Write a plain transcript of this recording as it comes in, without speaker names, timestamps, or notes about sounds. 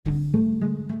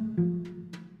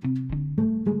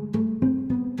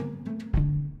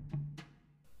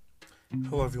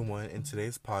Hello, everyone. In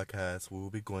today's podcast, we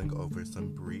will be going over some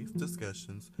brief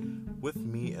discussions with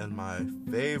me and my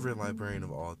favorite librarian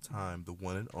of all time, the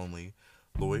one and only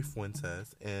Lori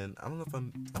Fuentes. And I don't know if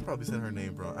I probably said her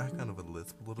name wrong. I kind of a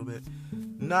lisp a little bit.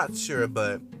 Not sure,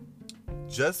 but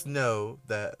just know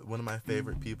that one of my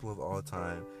favorite people of all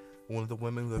time, one of the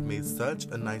women who have made such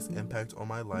a nice impact on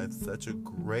my life, such a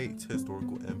great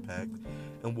historical impact,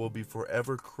 and will be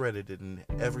forever credited in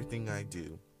everything I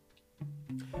do,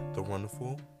 the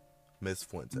wonderful Miss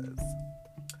Fuentes.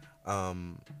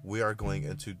 We are going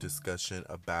into discussion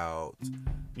about,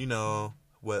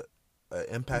 what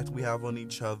impact we have on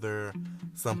each other,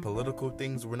 some political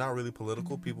things. We're not really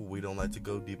political people. We don't like to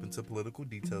go deep into political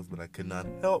details, but I could not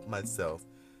help myself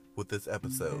with this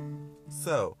episode.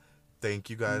 So, thank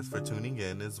you guys for tuning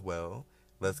in as well.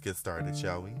 Let's get started,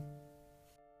 shall we?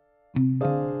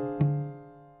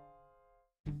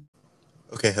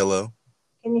 Okay, hello.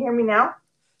 Can you hear me now?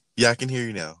 Yeah, I can hear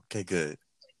you now. Okay, good.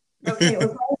 Okay, it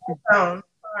was my phone.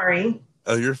 Sorry.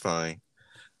 Oh, you're fine.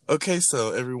 Okay,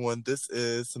 so everyone, this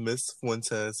is Miss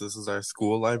Fuentes. This is our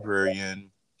school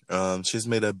librarian. She's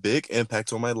made a big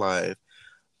impact on my life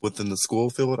within the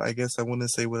school field, I guess I want to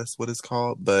say what it's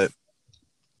called, but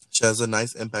she has a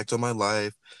nice impact on my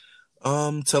life.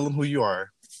 Tell them who you are.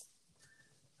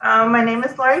 My name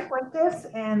is Lori Fuentes,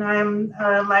 and I'm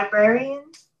a librarian,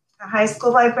 a high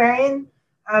school librarian.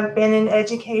 I've been in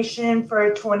education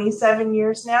for 27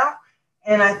 years now,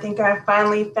 and I think I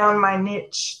finally found my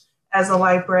niche as a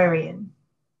librarian.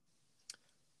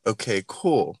 Okay,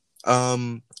 cool.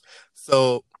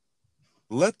 So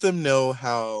let them know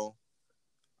how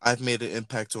I've made an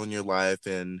impact on your life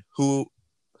and who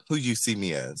you see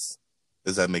me as.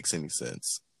 Does that make any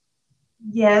sense?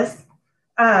 Yes,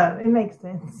 it makes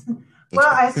sense. Well,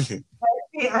 I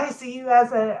see you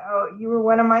as you were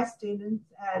one of my students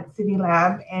at City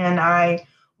Lab, and I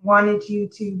wanted you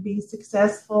to be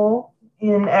successful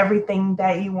in everything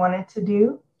that you wanted to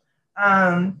do.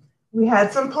 We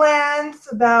had some plans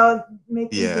about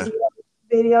making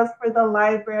videos for the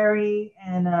library,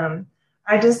 and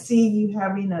I just see you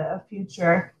having a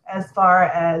future as far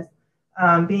as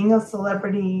being a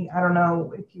celebrity. I don't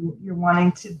know if you're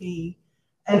wanting to be,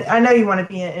 and I know you want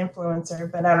to be an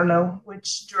influencer, but I don't know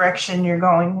which direction you're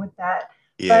going with that.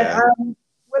 Yeah. But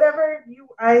whatever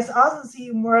I also see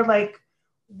you more like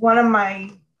one of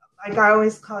my, like I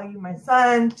always call you my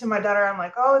son. To my daughter, I'm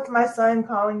like, oh, it's my son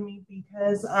calling me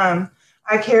because I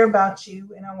care about you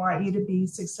and I want you to be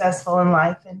successful in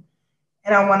life, and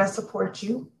I want to support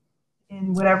you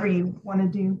in whatever you want to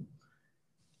do.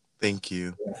 Thank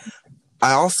you.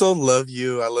 I also love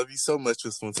you. I love you so much,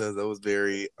 Miss Fuentes. That was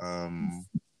very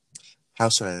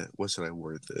what should I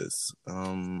word this?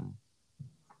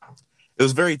 It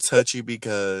was very touchy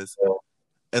because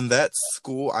in that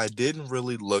school, I didn't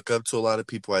really look up to a lot of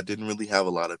people. I didn't really have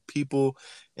a lot of people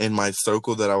in my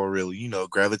circle that I would really,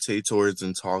 gravitate towards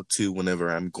and talk to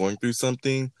whenever I'm going through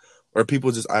something, or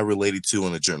people just I related to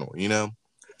in a general,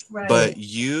 Right. But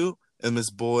you and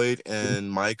Miss Boyd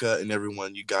and Micah and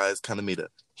everyone, you guys kind of made a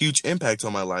huge impact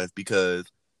on my life because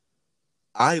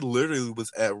I literally was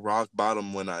at rock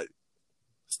bottom when I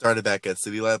started back at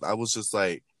City Lab. I was just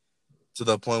like to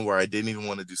the point where I didn't even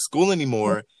want to do school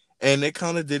anymore. And it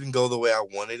kind of didn't go the way I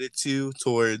wanted it to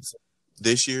towards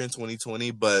this year in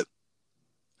 2020. But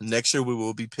next year we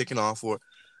will be picking up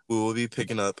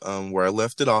where I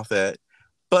left it off at.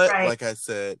 But Like I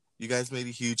said, you guys made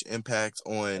a huge impact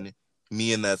on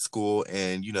me in that school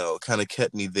and, kind of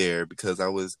kept me there because I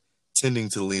was tending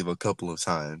to leave a couple of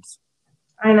times.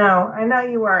 I know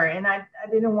you were, and I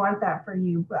didn't want that for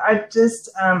you, but I just,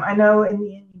 I know in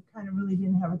the end you kind of really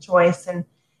didn't have a choice, and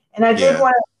I did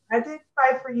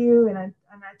fight for you, and I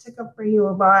took up for you a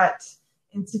lot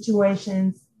in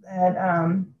situations that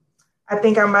I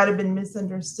think I might have been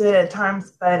misunderstood at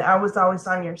times, but I was always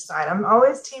on your side. I'm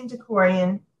always Team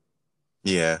DeCorian.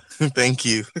 Yeah, thank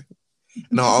you.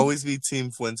 And I'll always be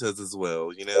Team Fuentes as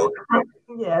well,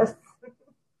 Yes.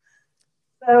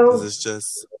 So it's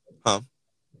just,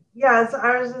 Yeah, so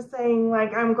I was just saying,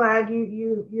 like, I'm glad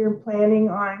you're planning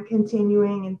on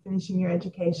continuing and finishing your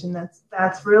education.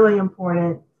 That's really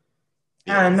important,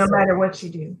 no matter what you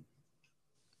do.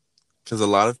 Because a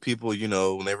lot of people,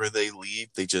 whenever they leave,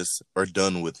 they just are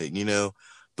done with it,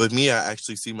 But me, I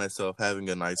actually see myself having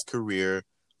a nice career,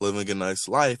 living a nice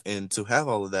life, and to have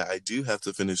all of that, I do have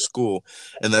to finish school,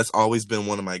 and that's always been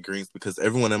one of my dreams because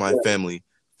everyone in my family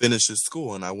finishes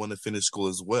school, and I want to finish school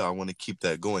as well. I want to keep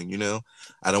that going,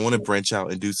 I don't want to branch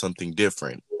out and do something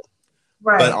different.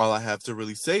 Right. But all I have to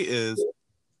really say is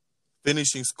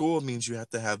finishing school means you have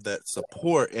to have that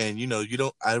support, and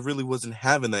I really wasn't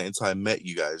having that until I met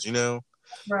you guys,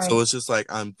 Right. So it's just like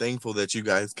I'm thankful that you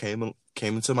guys came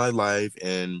into my life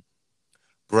and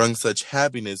brought such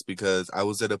happiness, because I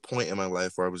was at a point in my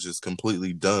life where I was just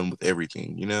completely done with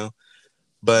everything, you know?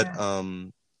 But Yeah.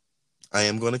 I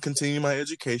am going to continue my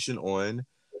education on.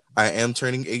 I am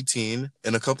turning 18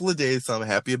 in a couple of days, so I'm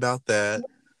happy about that.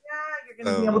 Yeah, you're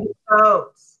going to be able Um, to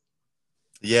vote.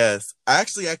 yes,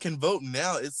 actually, I can vote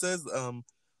now. It says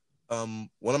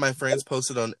one of my friends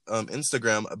posted on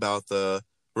Instagram about the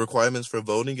requirements for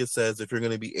voting. It says if you're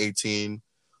going to be 18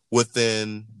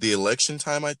 within the election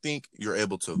time, I think you're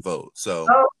able to vote. So,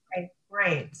 Okay,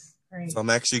 great. so Great. I'm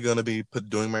actually going to be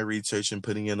doing my research and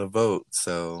putting in a vote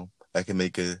so I can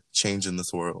make a change in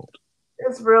this world.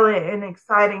 It's really an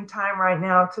exciting time right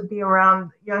now to be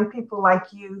around young people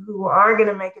like you who are going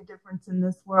to make a difference in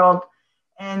this world,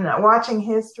 and watching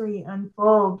history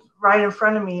unfold right in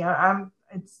front of me.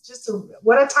 It's just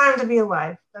what a time to be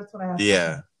alive. That's what I have to say.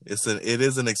 Yeah, it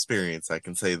is an experience. I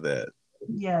can say that.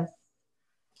 Yes.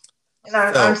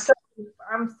 And So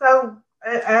I'm so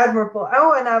admirable.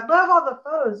 Oh, and I love all the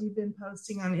photos you've been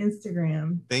posting on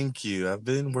Instagram. thank you. I've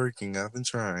been working. I've been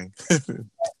trying.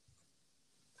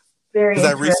 Very Because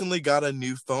I interesting. recently got a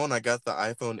new phone. I got the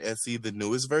iPhone SE, the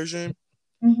newest version,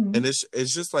 and Mm-hmm.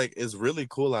 it's just like it's really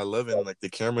cool. I love it. And, like the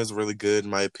camera is really good in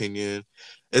my opinion.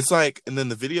 It's like, and then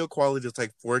the video quality is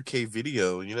like 4K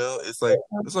video. You know, it's like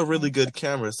it's a really good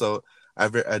camera. So I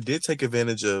did take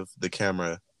advantage of the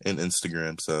camera in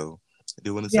Instagram. So I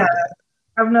do want to say Yeah, that.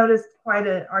 I've noticed quite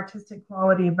an artistic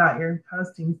quality about your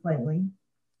postings lately.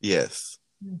 Yes.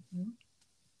 Mm-hmm.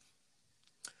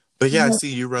 But yeah, I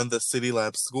see you run the City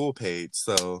Lab school page,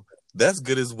 so that's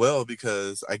good as well,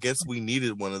 because I guess we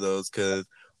needed one of those, because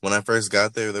when I first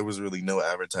got there, there was really no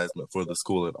advertisement for the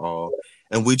school at all,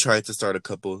 and we tried to start a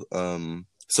couple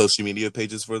social media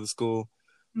pages for the school,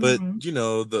 but Mm-hmm. you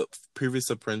know the previous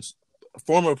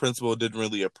former principal didn't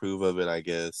really approve of it, I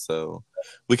guess, so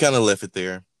we kind of left it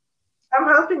there. I'm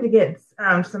hoping to get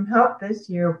some help this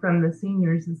year from the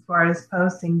seniors as far as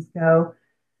postings go.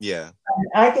 Yeah,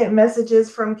 I get messages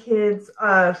from kids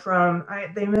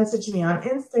they message me on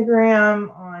Instagram,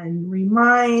 on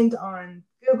Remind, on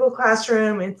Google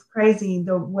Classroom. It's crazy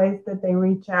the ways that they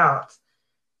reach out.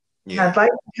 And yeah. I'd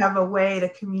like to have a way to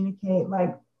communicate,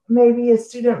 like maybe a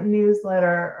student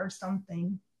newsletter or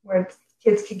something where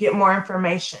kids could get more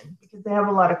information because they have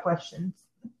a lot of questions.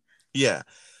 Yeah.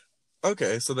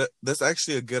 Okay, so that's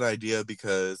actually a good idea,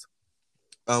 because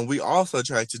we also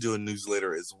tried to do a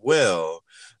newsletter as well,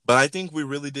 but I think we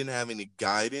really didn't have any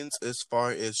guidance as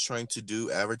far as trying to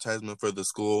do advertisement for the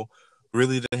school.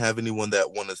 Really didn't have anyone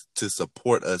that wanted to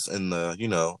support us in the,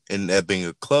 in that being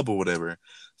a club or whatever.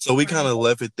 So we kind Right. of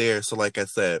left it there. So like I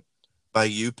said, by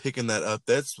you picking that up,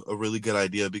 that's a really good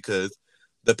idea, because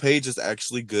the page is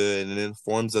actually good and it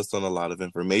informs us on a lot of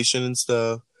information and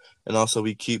stuff. And also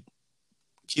we keep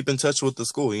in touch with the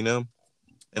school, and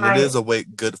it is Right. a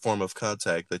good form of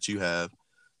contact that you have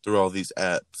through all these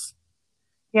apps.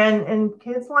 Yeah, and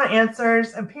kids want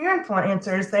answers, and parents want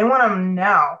answers. They want them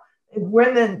now.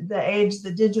 We're in the age,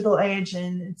 the digital age,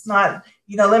 and it's not,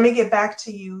 let me get back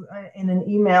to you in an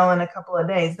email in a couple of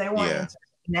days. They want Yeah. answers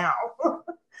now.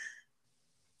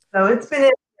 So it's been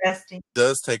interesting. It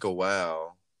does take a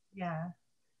while. Yeah.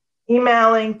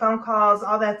 Emailing, phone calls,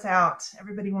 all that's out.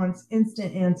 Everybody wants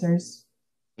instant answers.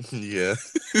 Yeah.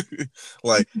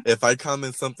 Like if I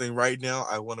comment something right now,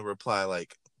 I want to reply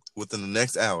like within the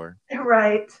next hour.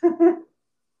 Right.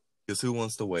 Because who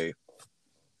wants to wait?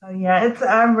 So yeah,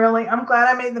 I'm glad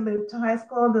I made the move to high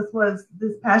school.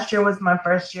 This past year was my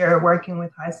first year working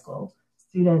with high school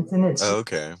students, and Oh,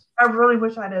 okay. I really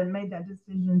wish I'd have made that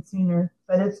decision sooner,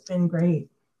 but it's been great.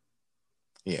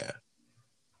 Yeah.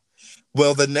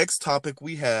 Well, the next topic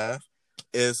we have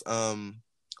is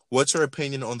what's your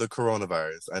opinion on the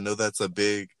coronavirus? I know that's a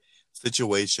big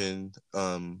situation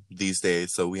these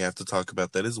days, so we have to talk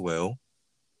about that as well.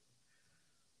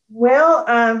 Well,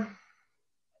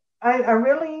 I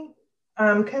really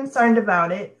am concerned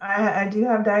about it. I do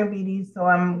have diabetes, so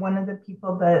I'm one of the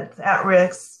people that's at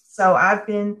risk. So I've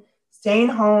been staying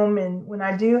home, and when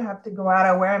I do have to go out,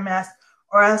 I wear a mask,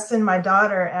 or I send my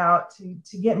daughter out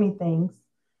to get me things.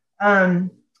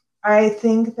 Um, I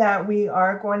think that we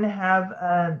are going to have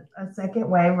a second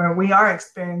wave, or we are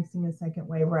experiencing a second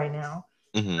wave right now.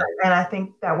 Mm-hmm. And I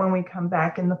think that when we come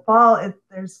back in the fall,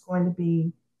 there's going to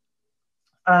be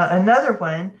another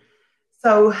one.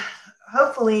 So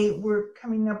hopefully we're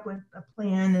coming up with a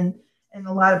plan and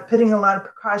putting a lot of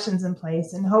precautions in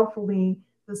place, and hopefully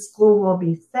the school will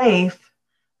be safe.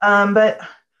 But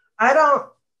I don't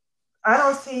I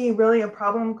don't see really a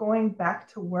problem going back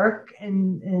to work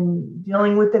and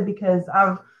dealing with it because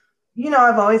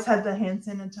I've always had the hand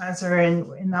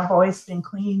sanitizer, and I've always been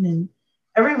clean, and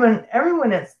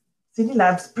everyone at City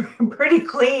Lab's pretty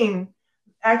clean,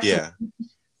 actually. Yeah.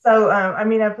 So, I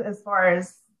mean, as far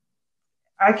as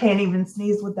I can't even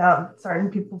sneeze without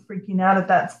certain people freaking out at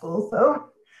that school. So,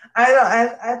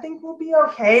 I think we'll be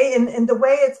okay. And the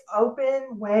way it's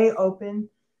open, way open,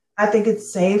 I think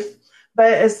it's safe.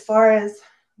 But as far as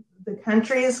the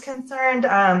country is concerned,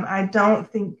 I don't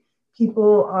think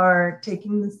people are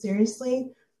taking this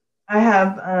seriously. I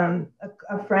have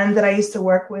a friend that I used to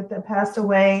work with that passed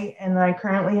away, and I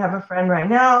currently have a friend right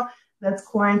now that's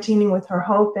quarantining with her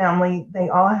whole family. They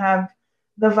all have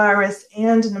the virus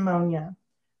and pneumonia.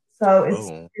 So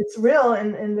Oh. it's real,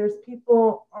 and there's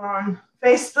people on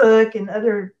Facebook and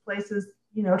other places,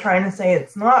 trying to say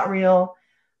it's not real,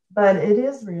 but it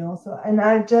is real. So, and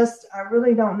I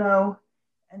really don't know,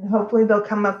 and hopefully they'll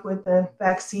come up with a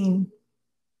vaccine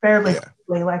fairly Yeah.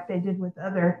 quickly, like they did with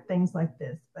other things like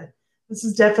this. But this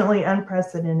is definitely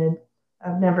unprecedented.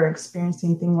 I've never experienced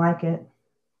anything like it.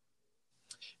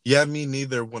 Yeah, me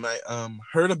neither. When I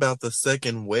heard about the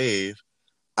second wave,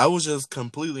 I was just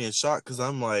completely in shock because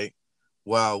I'm like,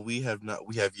 wow, we have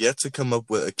yet to come up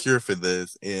with a cure for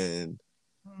this, and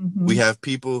we Mm-hmm. have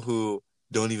people who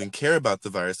don't even care about the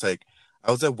virus. Like,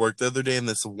 I was at work the other day, and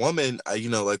this woman, like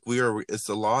it's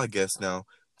the law, I guess now,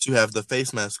 to have the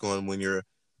face mask on when you're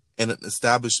in an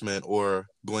establishment or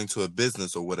going to a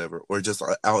business or whatever, or just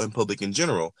out in public in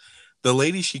general. The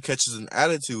lady, she catches an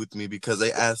attitude with me because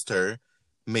they asked her,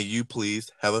 may you please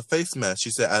have a face mask? She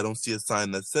said, I don't see a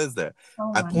sign that says that.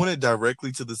 Oh I my. pointed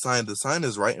directly to the sign. The sign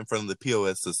is right in front of the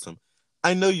POS system.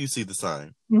 I know you see the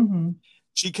sign. Mm-hmm.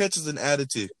 She catches an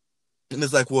attitude and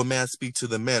is like, well, may I speak to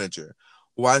the manager?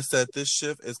 Well, I said this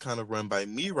shift is kind of run by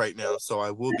me right now, so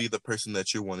I will be the person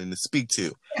that you're wanting to speak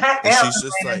to. I And am she's the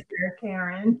just like, manager,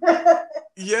 Karen.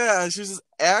 yeah, she was just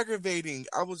aggravating.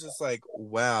 I was just like,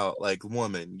 wow, like,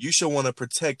 woman, you should want to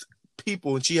protect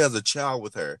people. And she has a child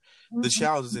with her. The Mm-hmm.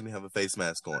 child doesn't even have a face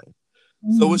mask on.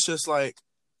 So Mm-hmm. it's just like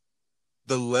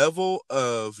the level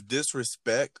of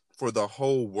disrespect for the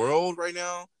whole world right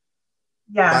now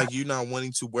by Yeah. you not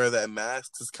wanting to wear that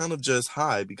mask is kind of just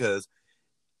high because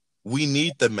we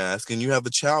need the mask and you have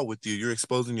a child with you. You're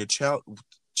exposing your child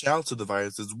to the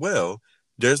virus as well.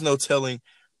 There's no telling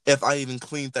if I even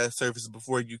cleaned that surface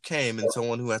before you came and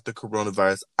someone who had the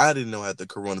coronavirus, I didn't know had the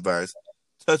coronavirus,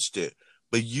 touched it.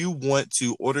 But you want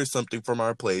to order something from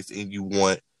our place and you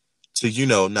want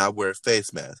to, not wear a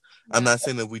face mask. I'm not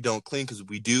saying that we don't clean because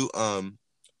we do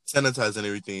sanitize and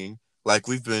everything like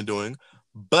we've been doing,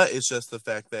 but it's just the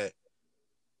fact that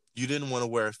you didn't want to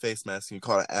wear a face mask and you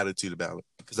caught an attitude about it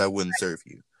because I wouldn't serve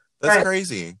you. That's Right.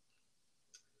 crazy.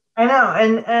 I know,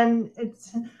 and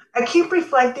it's. I keep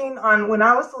reflecting on when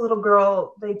I was a little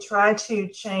girl. They tried to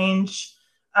change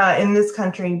in this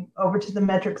country over to the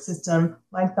metric system,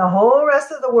 like the whole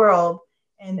rest of the world,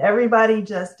 and everybody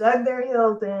just dug their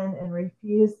heels in and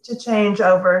refused to change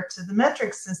over to the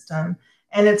metric system,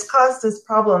 and it's caused us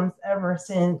problems ever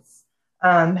since.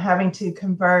 Having to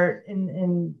convert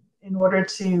in order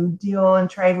to deal and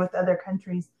trade with other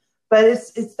countries, but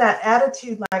it's that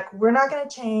attitude, like we're not going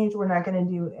to change, we're not going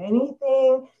to do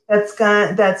anything that's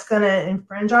going to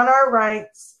infringe on our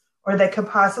rights or that could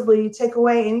possibly take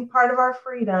away any part of our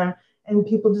freedom, and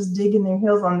people just digging their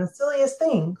heels on the silliest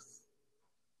things.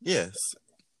 Yes.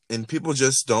 And people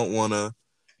just don't want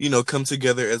to, come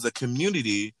together as a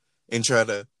community and try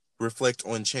to reflect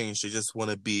on change. They just want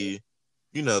to be,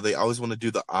 they always want to do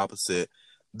the opposite.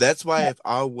 That's why I've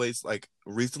always, like,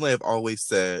 recently I've always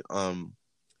said,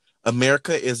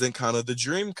 America isn't kind of the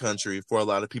dream country for a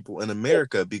lot of people in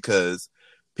America because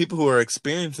people who are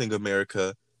experiencing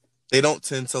America, they don't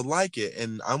tend to like it.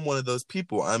 And I'm one of those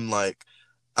people. I'm like,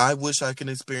 I wish I can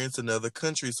experience another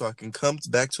country so I can come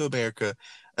back to America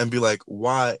and be like,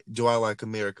 why do I like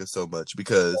America so much?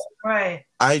 Because Right.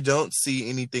 I don't see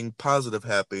anything positive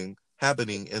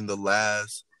happening in the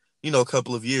last,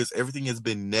 couple of years. Everything has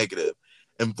been negative.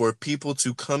 And for people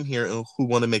to come here and who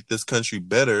want to make this country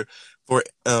better, for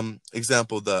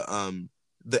example, the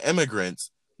immigrants,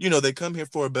 they come here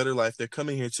for a better life. They're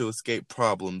coming here to escape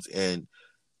problems, and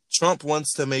Trump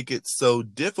wants to make it so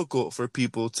difficult for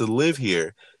people to live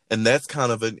here. And that's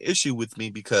kind of an issue with me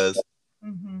because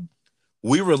Mm-hmm.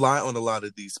 we rely on a lot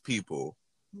of these people.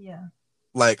 Yeah.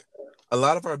 Like, a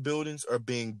lot of our buildings are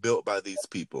being built by these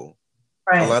people.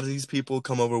 A Right. lot of these people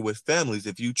come over with families.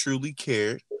 If you truly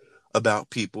cared about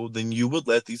people, then you would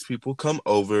let these people come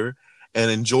over and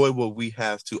enjoy what we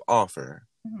have to offer.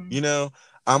 Mm-hmm. You know,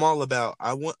 I'm all about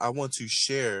I want to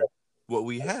share what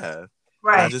we have. And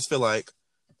I Right. just feel like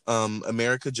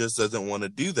America just doesn't want to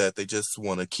do that. They just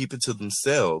want to keep it to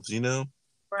themselves, you know? And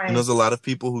Right. there's a lot of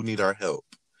people who need our help.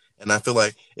 And I feel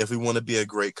like if we want to be a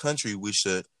great country, we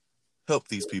should help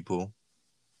these people.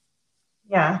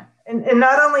 Yeah. And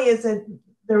not only is it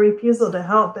the refusal to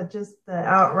help, but just the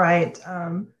outright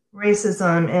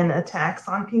racism and attacks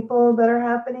on people that are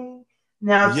happening.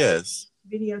 Now it's Yes.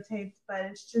 videotaped, but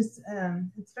it's just,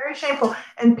 it's very shameful.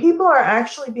 And people are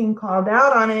actually being called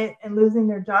out on it and losing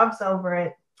their jobs over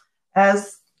it,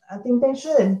 as I think they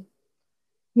should.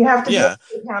 You have to be Yeah.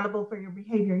 accountable for your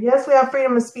behavior. Yes, we have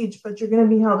freedom of speech, but you're going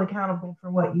to be held accountable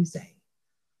for what you say.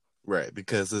 Right.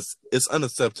 Because it's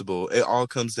unacceptable. It all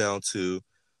comes down to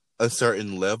a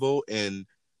certain level, and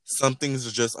some things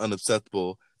are just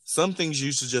unacceptable. Some things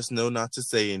you should just know not to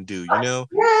say and do, you know?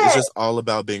 It's Yes, just all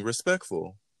about being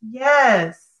respectful.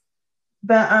 yes.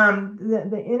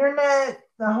 The internet,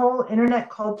 the whole internet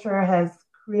culture has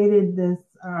created this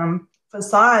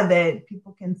facade that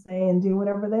people can say and do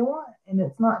whatever they want, and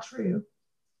it's not true.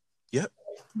 Yep.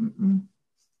 Mm-mm.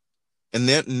 And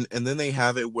then they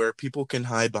have it where people can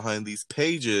hide behind these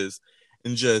pages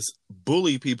and just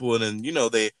bully people, and then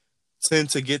they tend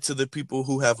to get to the people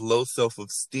who have low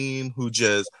self-esteem, who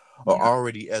just are Yeah,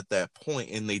 already at that point,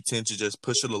 and they tend to just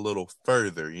push it a little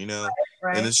further, and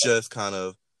right. it's just kind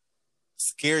of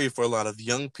scary for a lot of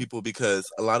young people, because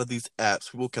a lot of these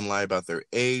apps, people can lie about their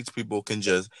age, people can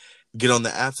just get on the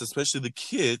apps, especially the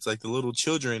kids, like the little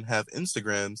children have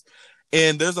Instagrams,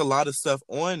 and there's a lot of stuff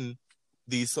on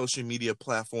these social media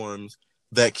platforms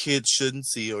that kids shouldn't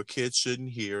see, or kids shouldn't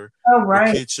hear, Oh, or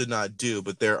right, kids should not do,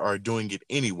 but they are doing it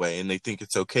anyway, and they think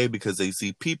it's okay because they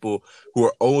see people who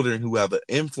are older and who have an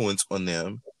influence on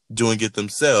them doing it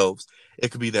themselves.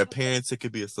 It could be their parents, it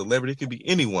could be a celebrity, it could be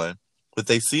anyone, but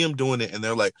they see them doing it and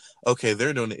they're like, okay,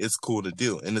 they're doing it, it's cool to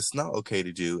do, and it's not okay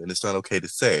to do, and it's not okay to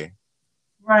say.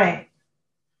 right.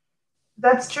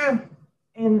 That's true,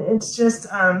 and it's just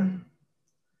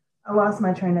I lost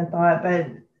my train of thought, but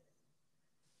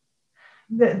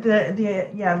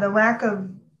the lack of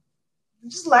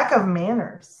just lack of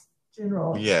manners,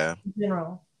 Yeah,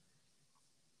 general,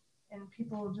 and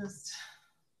people just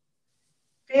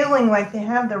feeling like they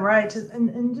have the right to,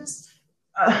 and just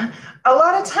a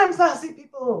lot of times I'll see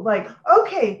people like,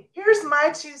 okay, here's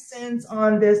my 2 cents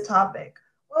on this topic.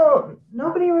 Well,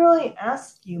 nobody really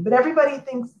asked you, but everybody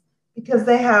thinks because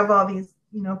they have all these,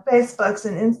 Facebooks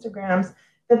and Instagrams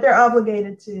that they're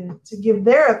obligated to give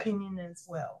their opinion as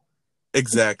well.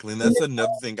 exactly, and that's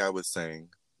another thing I was saying.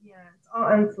 Yeah, it's all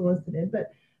unsolicited.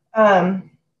 But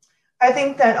um, I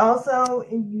think that also,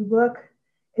 if you look,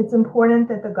 it's important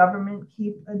that the government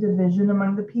keep a division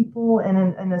among the people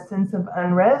and a sense of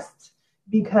unrest,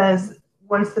 because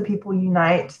once the people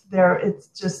unite, there it's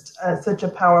just such a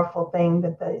powerful thing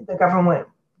that the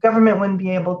government wouldn't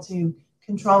be able to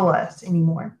control us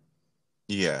anymore.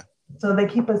 Yeah, So they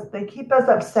keep us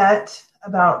upset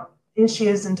about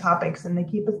issues and topics, and they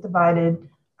keep us divided.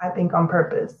 I think on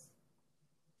purpose.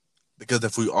 because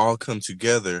if we all come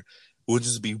together, we'll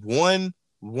just be one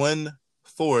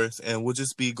force, and we'll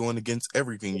just be going against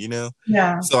everything.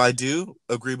 Yeah. So I do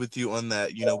agree with you on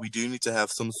that. We do need to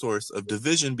have some source of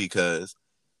division, because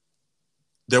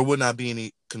there would not be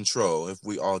any control if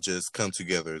we all just come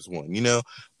together as one.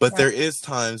 But Yeah. there is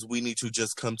times we need to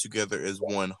just come together as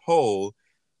one whole,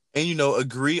 and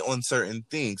agree on certain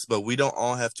things, but we don't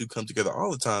all have to come together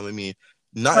all the time. I mean,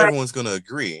 not Right. everyone's going to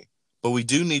agree, but we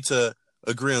do need to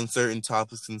agree on certain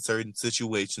topics and certain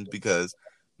situations, because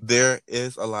there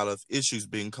is a lot of issues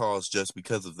being caused just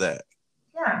because of that.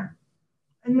 Yeah.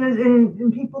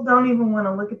 And people don't even want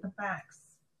to look at the facts.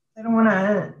 They don't want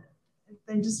to.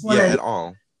 They just want Yeah, to at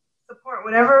all. support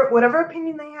whatever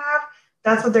opinion they have.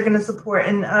 That's what they're going to support.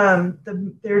 And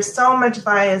there's so much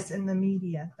bias in the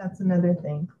media. That's another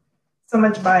thing. So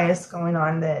much bias going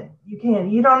on that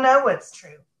you don't know what's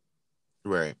true.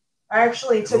 Right. I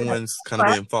actually took a Everyone's kind of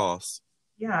class. being false.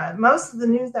 Yeah, most of the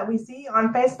news that we see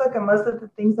on Facebook and most of the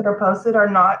things that are posted are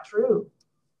not true.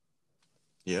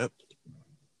 Yep.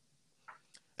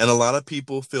 And a lot of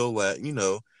people feel that,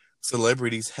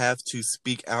 celebrities have to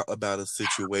speak out about a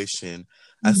situation.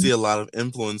 I see Mhm. a lot of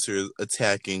influencers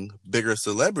attacking bigger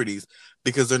celebrities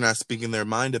because they're not speaking their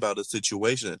mind about a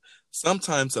situation.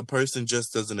 Sometimes a person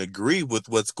just doesn't agree with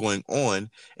what's going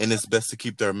on, and it's best to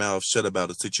keep their mouth shut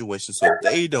about a situation so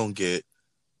they don't get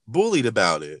bullied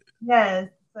about it. Yes,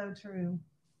 so true.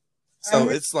 I So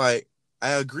agree. it's like,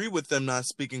 I agree with them not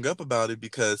speaking up about it,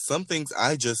 because some things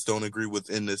I just don't agree with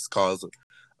in this cause,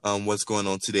 what's going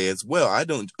on today as well. I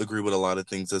don't agree with a lot of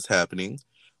things that's happening,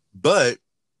 but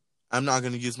I'm not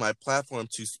going to use my platform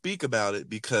to speak about it,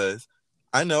 because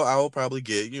I know I will probably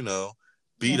get,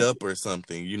 beat up or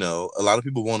something. You know, a lot of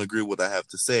people won't agree with what I have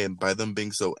to say, and by them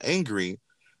being so angry,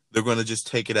 they're going to just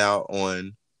take it out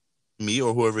on me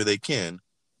or whoever they can.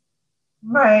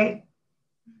 Right.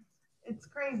 It's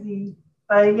crazy.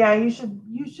 But yeah, you should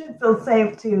feel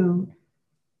safe to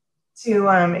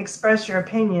express your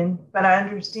opinion. But I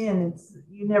understand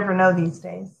you never know these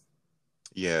days.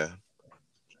 Yeah.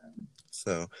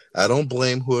 So I don't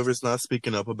blame whoever's not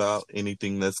speaking up about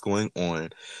anything that's going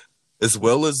on. As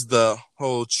well as the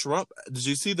whole Trump. Did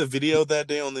you see the video that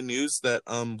day on the news that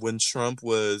when Trump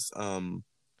was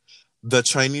the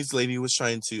Chinese lady was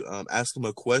trying to ask him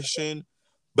a question,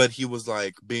 but he was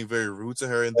like being very rude to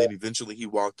her, and then eventually he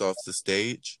walked off the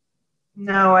stage?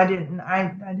 No, I didn't.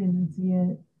 I didn't see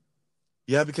it.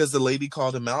 Yeah, because the lady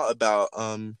called him out about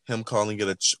him calling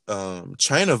it a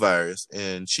China virus,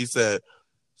 and she said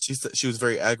she was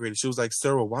very aggravated. She was like,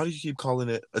 "Sarah, why do you keep calling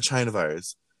it a China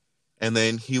virus?" And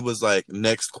then he was like,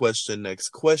 next question, next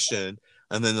question.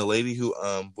 And then the lady who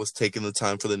was taking the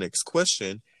time for the next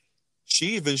question,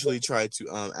 she eventually tried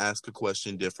to ask a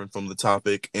question different from the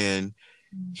topic, and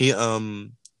he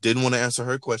didn't want to answer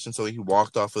her question, so he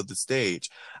walked off of the stage.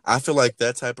 I feel like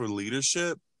that type of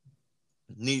leadership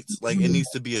needs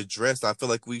to be addressed. I feel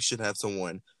like we should have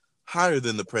someone higher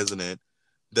than the president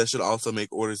that should also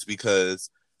make orders, because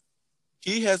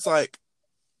he has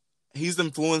he's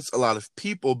influenced a lot of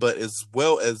people, but as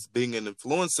well as being an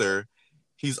influencer,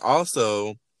 he's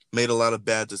also made a lot of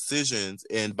bad decisions.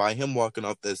 And by him walking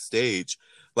off that stage,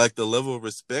 like, the level of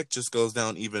respect just goes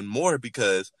down even more,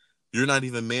 because you're not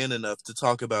even man enough to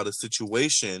talk about a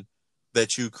situation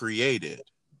that you created.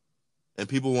 And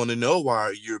people want to know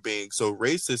why you're being so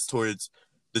racist towards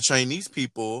the Chinese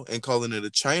people and calling it a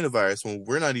China virus, when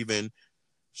we're not even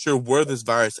sure where this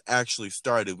virus actually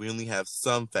started. We only have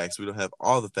some facts. We don't have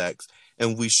all the facts.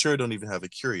 And we sure don't even have a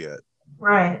cure yet.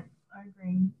 Right. I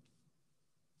agree.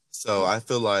 So I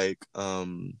feel like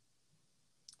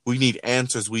we need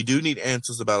answers. We do need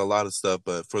answers about a lot of stuff,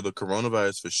 but for the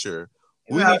coronavirus, for sure,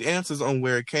 we need answers on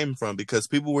where it came from, because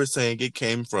people were saying it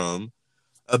came from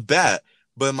a bat.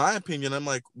 But in my opinion, I'm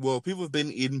like, well, people have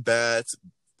been eating bats,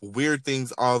 weird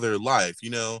things all their life, you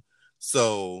know?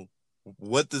 So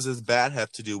what does this bat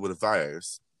have to do with a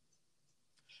virus?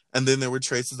 And then there were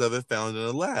traces of it found in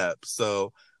a lab.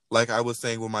 So, like I was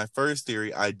saying with my first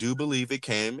theory, I do believe it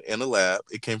came in a lab.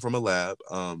 It came from a lab.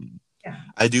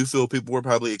 I do feel people were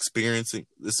probably experimenting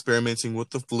with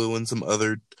the flu and some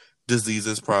other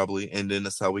diseases probably, and then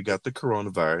that's how we got the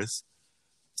coronavirus.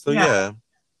 So yeah.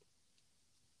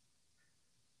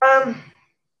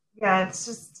 Yeah,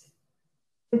 it's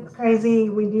crazy.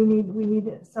 We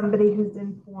need somebody who's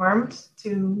informed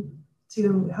to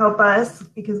help us,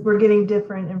 because we're getting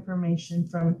different information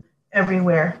from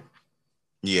everywhere.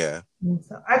 Yeah. And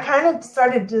so I kind of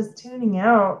started just tuning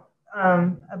out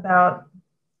about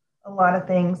a lot of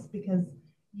things, because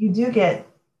you do get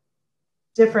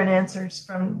different answers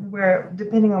from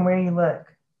depending on where you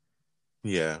look.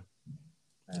 Yeah.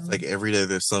 It's like every day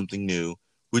there's something new.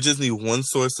 We just need one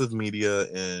source of media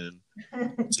and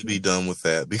to be done with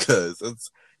that, because it's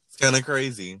kind of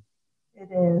crazy. It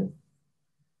is.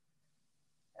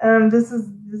 This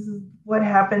is what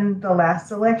happened the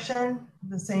last election.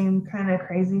 The same kind of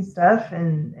crazy stuff,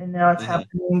 and now it's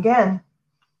happening again.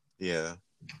 Yeah.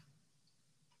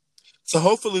 So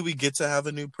hopefully we get to have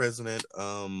a new president.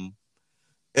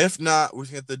 If not, we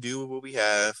have to do with what we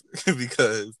have,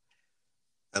 because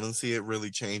I don't see it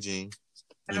really changing.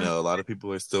 You know, a lot of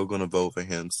people are still going to vote for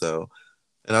him. So,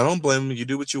 and I don't blame them. You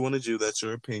do what you want to do. That's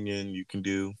your opinion. You can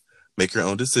make your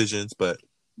own decisions, but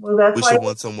we should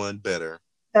want someone better.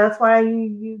 That's why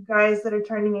you guys that are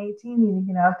turning 18 need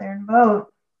to get out there and vote.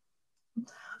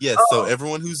 Yes. So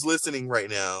everyone who's listening right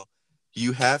now,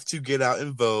 you have to get out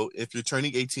and vote. If you're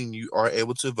turning 18, you are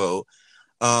able to vote.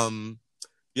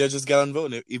 Yeah, just get out and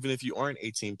vote. And even if you aren't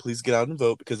 18, please get out and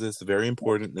vote, because it's very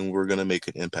important, and we're going to make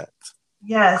an impact.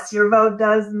 Yes, your vote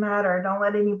does matter. Don't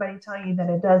let anybody tell you that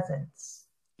it doesn't.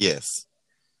 Yes.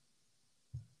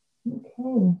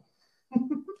 Okay.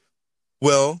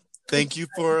 Well, thank you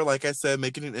for, like I said,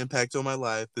 making an impact on my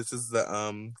life. This is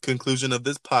the conclusion of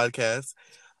this podcast.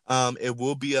 It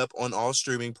will be up on all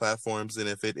streaming platforms, and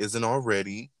if it isn't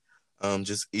already,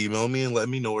 just email me and let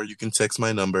me know, or you can text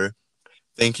my number.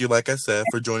 Thank you, like I said,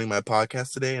 for joining my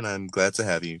podcast today, and I'm glad to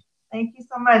have you. Thank you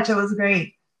so much. It was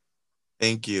great.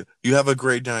 Thank you. You have a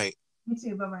great night. You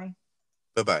too. Bye-bye.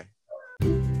 Bye-bye.